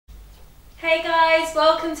Hey guys,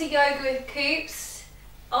 welcome to Yoga with Coops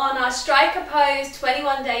on our Striker Pose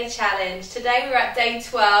 21-day challenge. Today we're at day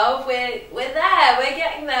 12. We're there, we're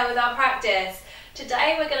getting there with our practice.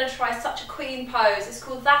 Today we're going to try such a queen pose. It's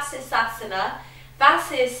called vasisthasana.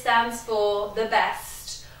 Vasis stands for the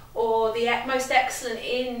best or the most excellent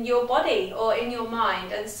in your body or in your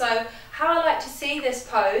mind. And so how I like to see this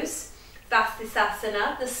pose,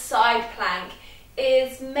 vasisthasana, the side plank,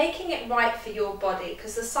 is making it right for your body,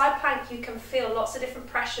 because the side plank you can feel lots of different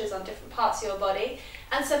pressures on different parts of your body,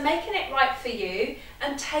 and so making it right for you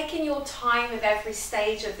and taking your time with every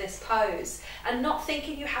stage of this pose and not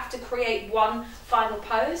thinking you have to create one final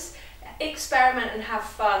pose. Experiment and have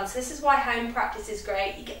fun. So this is why home practice is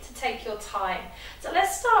great. You get to take your time. So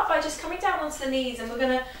let's start by just coming down onto the knees, and we're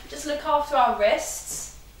going to just look after our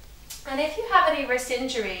wrists. And if you have any wrist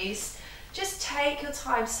injuries, just take your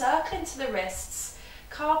time, circle into the wrists.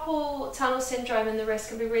 Carpal tunnel syndrome in the wrist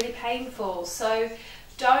can be really painful, so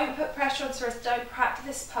don't put pressure on the wrist, don't practice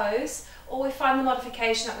this pose, or we find the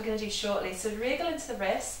modification that we're going to do shortly. So wriggle into the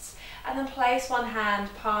wrists and then place one hand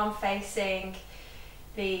palm facing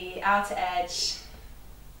the outer edge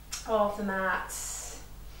of the mat.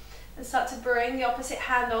 And start to bring the opposite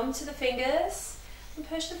hand onto the fingers and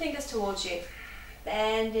push the fingers towards you.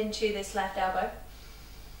 Bend into this left elbow.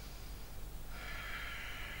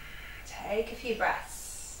 Take a few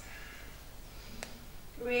breaths.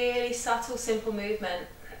 Really subtle, simple movement.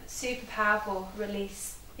 Super powerful.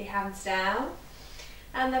 Release the hands down.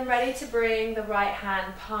 And then ready to bring the right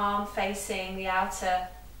hand palm facing the outer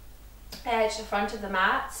edge, the front of the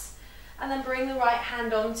mat. And then bring the right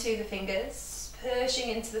hand onto the fingers.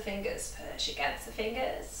 Pushing into the fingers. Push against the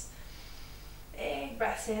fingers. Big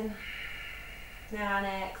breath in. Now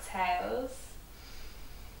and exhales.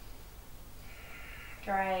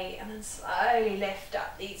 Great, and then slowly lift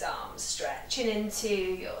up these arms, stretching into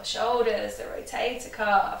your shoulders, the rotator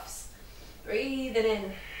cuffs. Breathing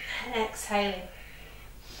in and exhaling.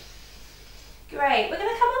 Great, we're going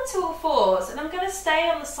to come onto all fours, and I'm going to stay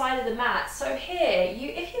on the side of the mat. So here,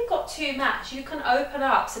 if you've got two mats, you can open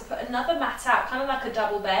up, so put another mat out, kind of like a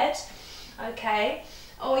double bed, okay?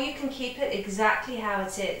 Or you can keep it exactly how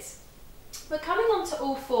it is. We're coming onto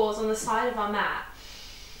all fours on the side of our mat.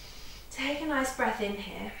 Take a nice breath in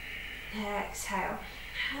here, exhale,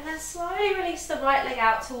 and then slowly release the right leg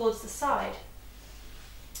out towards the side.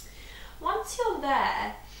 Once you're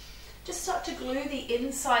there, just start to glue the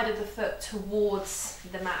inside of the foot towards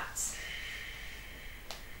the mat.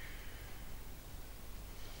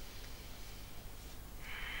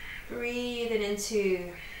 Breathing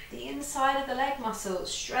into the inside of the leg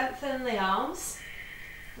muscles, strengthen the arms,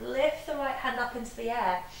 lift the right hand up into the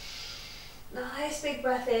air. Nice big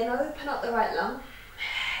breath in, open up the right lung.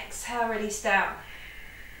 Exhale, release down.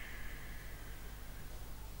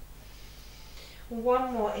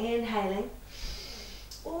 One more, inhaling.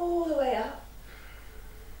 All the way up.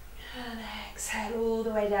 And exhale all the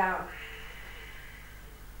way down.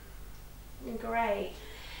 Great.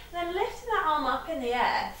 And then lifting that arm up in the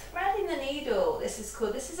air, threading the needle, this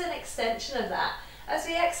is an extension of that. As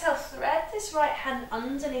we exhale, thread this right hand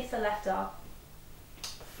underneath the left arm.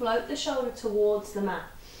 Float the shoulder towards the mat.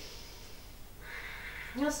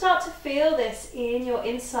 You'll start to feel this in your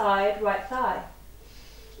inside right thigh.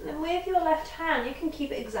 And then with your left hand, you can keep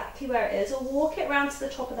it exactly where it is, or walk it round to the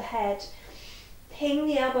top of the head. Ping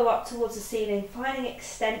the elbow up towards the ceiling, finding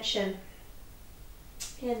extension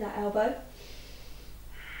in that elbow.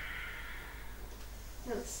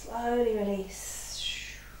 And slowly release.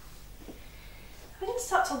 We're going to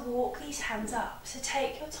start to walk these hands up, so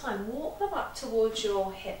take your time, walk them up towards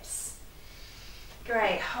your hips.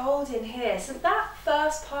 Great, hold in here. So that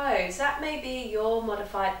first pose, that may be your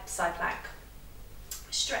modified side plank.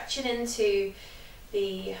 Stretching into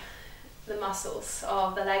the muscles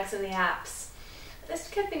of the legs and the abs. This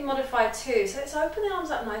could be modified too, so let's open the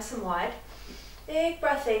arms up nice and wide. Big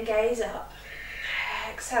breath in, gaze up.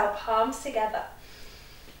 Exhale, palms together.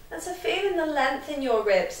 And so feeling the length in your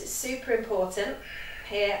ribs is super important.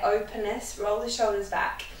 Here, openness, roll the shoulders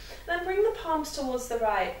back. Then bring the palms towards the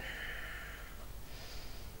right.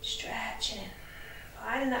 Stretching in,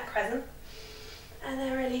 finding that crescent. And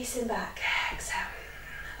then releasing back, exhale.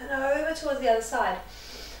 And over towards the other side.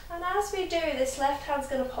 And as we do, this left hand's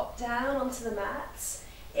going to pop down onto the mat.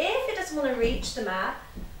 If it doesn't want to reach the mat,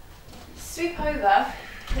 swoop over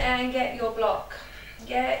and get your block,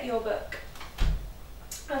 get your book.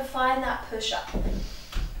 And find that push up.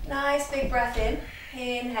 Nice big breath in,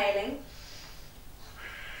 inhaling.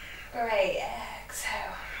 Great,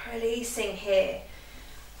 exhale, releasing here.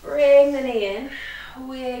 Bring the knee in,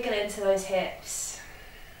 wiggle into those hips.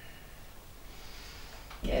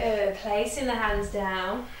 Good, placing the hands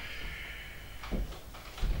down.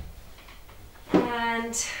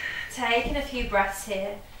 And taking a few breaths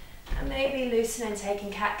here. And maybe loosening,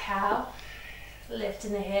 taking cat-cow.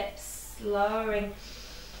 Lifting the hips, lowering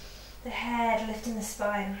the head, lifting the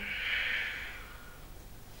spine.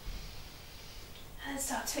 And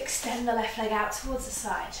start to extend the left leg out towards the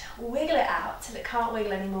side. Wiggle it out till it can't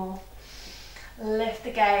wiggle anymore. Lift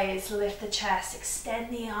the gaze, lift the chest, extend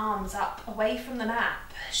the arms up away from the mat.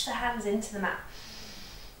 Push the hands into the mat.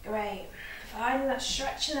 Great. Finding that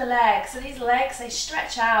stretch in the legs. So these legs, they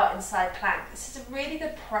stretch out inside plank. This is a really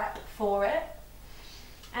good prep for it.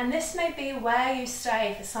 And this may be where you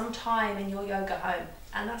stay for some time in your yoga home.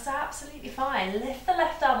 And that's absolutely fine. Lift the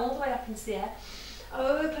left arm all the way up into the air.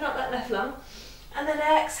 Open up that left lung. And then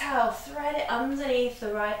exhale, thread it underneath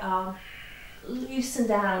the right arm. Loosen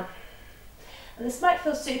down. And this might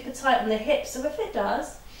feel super tight on the hips, so if it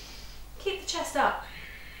does, keep the chest up.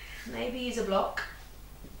 Maybe use a block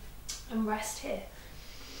and rest here.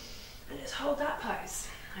 And just hold that pose,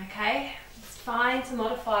 okay? It's fine to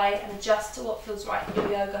modify and adjust to what feels right in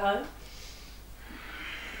your yoga home.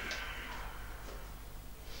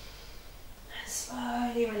 And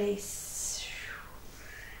slowly release.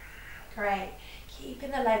 Great.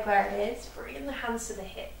 Keeping the leg where it is, bring the hands to the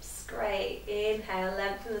hips. Great. Inhale,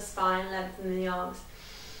 lengthen the spine, lengthen the arms.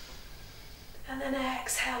 And then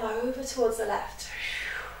exhale over towards the left.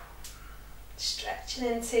 Stretching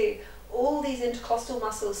into all these intercostal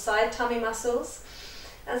muscles, side tummy muscles.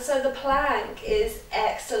 And so the plank is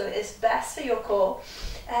excellent. It's best for your core.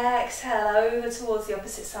 Exhale over towards the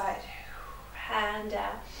opposite side. Hand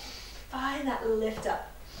down. Find that lift up.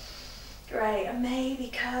 Great, and maybe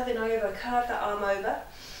curving over, curve that arm over,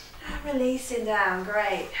 and releasing down,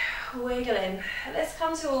 great, wiggling. Let's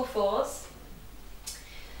come to all fours,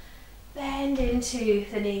 bend into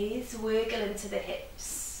the knees, wiggle into the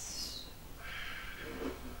hips.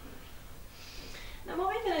 Now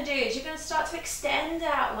what we're going to do is you're going to start to extend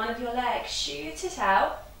out one of your legs, shoot it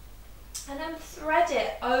out, and then thread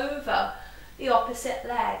it over the opposite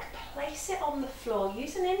leg. Place it on the floor,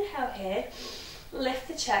 use an inhale here. Lift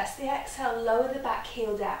the chest, the exhale, lower the back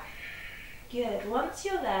heel down. Good, once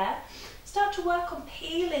you're there, start to work on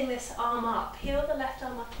peeling this arm up. Peel the left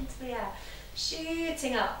arm up into the air,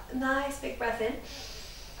 shooting up. Nice big breath in.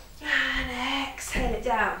 And exhale it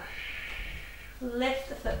down. Lift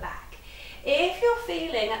the foot back. If you're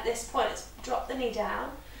feeling at this point, drop the knee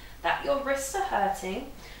down, that your wrists are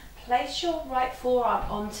hurting, place your right forearm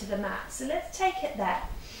onto the mat. So let's take it there.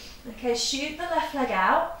 Okay, shoot the left leg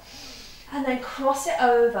out. And then cross it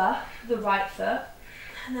over the right foot.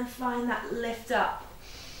 And then find that lift up.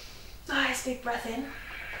 Nice big breath in.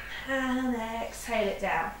 And exhale it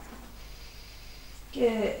down.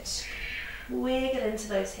 Good. Wiggle into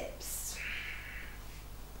those hips.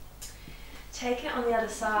 Take it on the other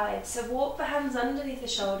side. So walk the hands underneath the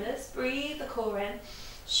shoulders. Breathe the core in.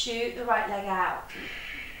 Shoot the right leg out.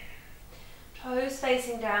 Toes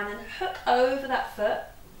facing down. And hook over that foot.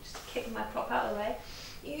 Just kick my prop out of the way.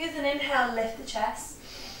 Use an inhale, lift the chest.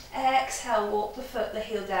 Exhale, walk the foot, the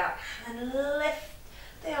heel down. And lift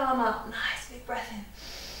the arm up. Nice big breath in.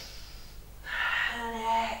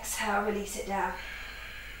 And exhale, release it down.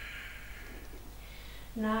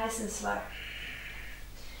 Nice and slow.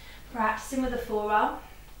 Practicing with the forearm.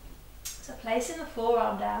 So placing the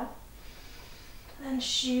forearm down. And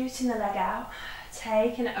shooting the leg out.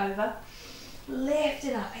 Taking it over.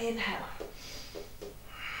 Lifting up, inhale.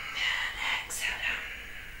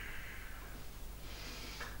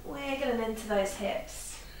 Wiggling into those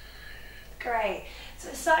hips. Great. So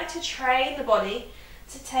it's starting to train the body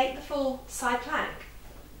to take the full side plank.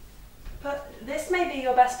 But this may be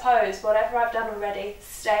your best pose, whatever I've done already,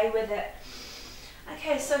 stay with it.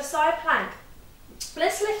 Okay, so side plank.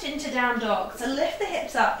 Let's lift into down dog. So lift the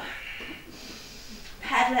hips up,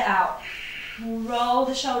 pedal it out. Roll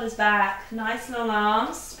the shoulders back, nice long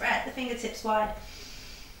arms, spread the fingertips wide.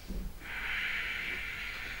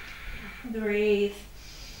 Breathe.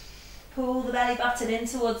 Pull the belly button in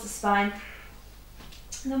towards the spine.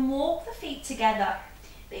 And then walk the feet together,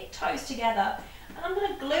 big toes together. And I'm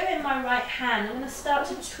going to glue in my right hand. I'm going to start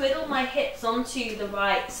to twiddle my hips onto the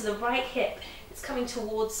right. So the right hip is coming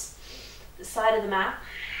towards the side of the mat.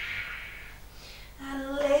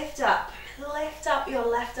 And lift up your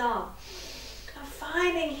left arm. I'm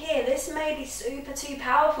finding here, this may be super too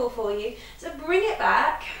powerful for you. So bring it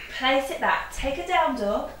back, place it back, take a down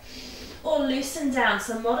dog. Or loosen down,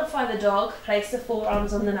 so modify the dog, place the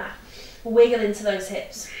forearms on the mat. Wiggle into those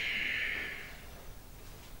hips.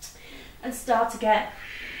 And start again.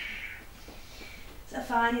 So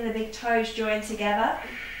finding the big toes join together.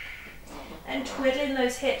 and twiddling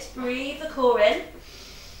those hips. Breathe the core in.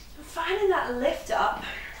 And finding that lift up.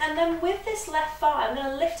 And then with this left thigh, I'm going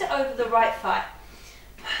to lift it over the right thigh.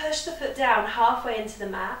 Push the foot down halfway into the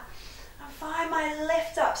mat. And find my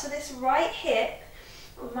lift up. So this right hip,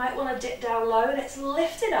 we might want to dip down low and it's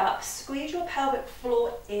lifted up. Squeeze your pelvic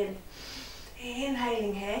floor in.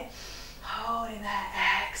 Inhaling here. Holding there.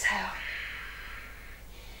 Exhale.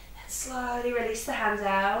 And slowly release the hand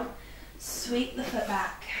down. Sweep the foot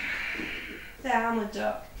back. Downward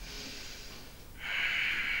dog.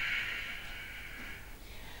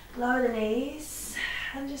 Lower the knees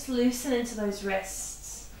and just loosen into those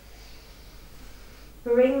wrists.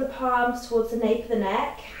 Bring the palms towards the nape of the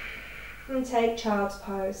neck and take child's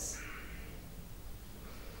pose.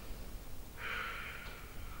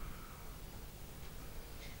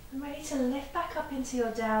 And ready to lift back up into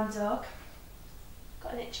your down dog.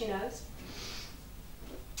 Got an itchy nose.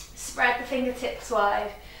 Spread the fingertips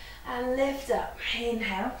wide and lift up.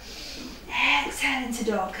 Inhale. Exhale into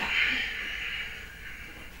dog.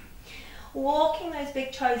 Walking those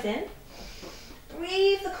big toes in.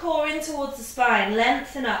 Breathe the core in towards the spine.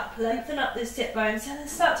 Lengthen up those sit bones and then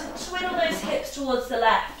start to twiddle those hips towards the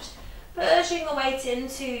left. Pushing the weight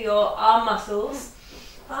into your arm muscles.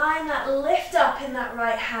 Find that lift up in that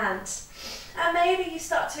right hand. And maybe you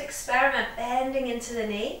start to experiment bending into the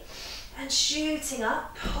knee and shooting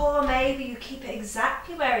up, or maybe you keep it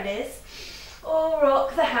exactly where it is, or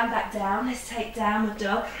rock the hand back down. Let's take downward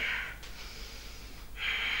dog.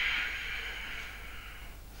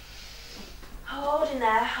 Hold in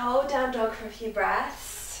there, hold down dog for a few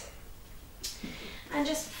breaths. And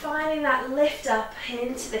just finding that lift up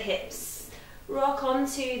into the hips. Rock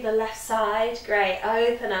onto the left side, great,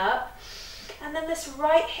 open up. And then this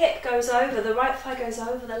right hip goes over, the right thigh goes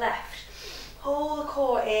over the left. Pull the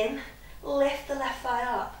core in, lift the left thigh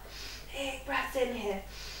up. Big breaths in here.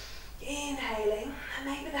 Inhaling, and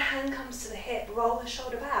maybe the hand comes to the hip, roll the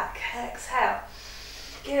shoulder back, exhale.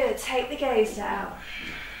 Good, take the gaze down.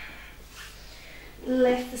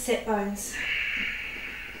 Lift the sit bones.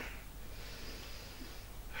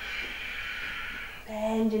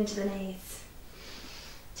 Bend into the knees.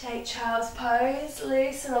 Take child's pose,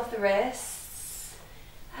 loosen off the wrists,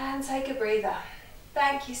 and take a breather.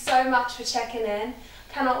 Thank you so much for checking in.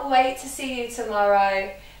 Cannot wait to see you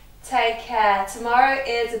tomorrow. Take care. Tomorrow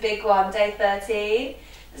is a big one, day 13.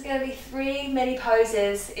 There's going to be 3 mini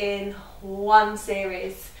poses in one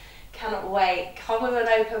series. Cannot wait. Come with an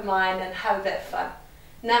open mind and have a bit of fun.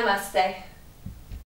 Namaste.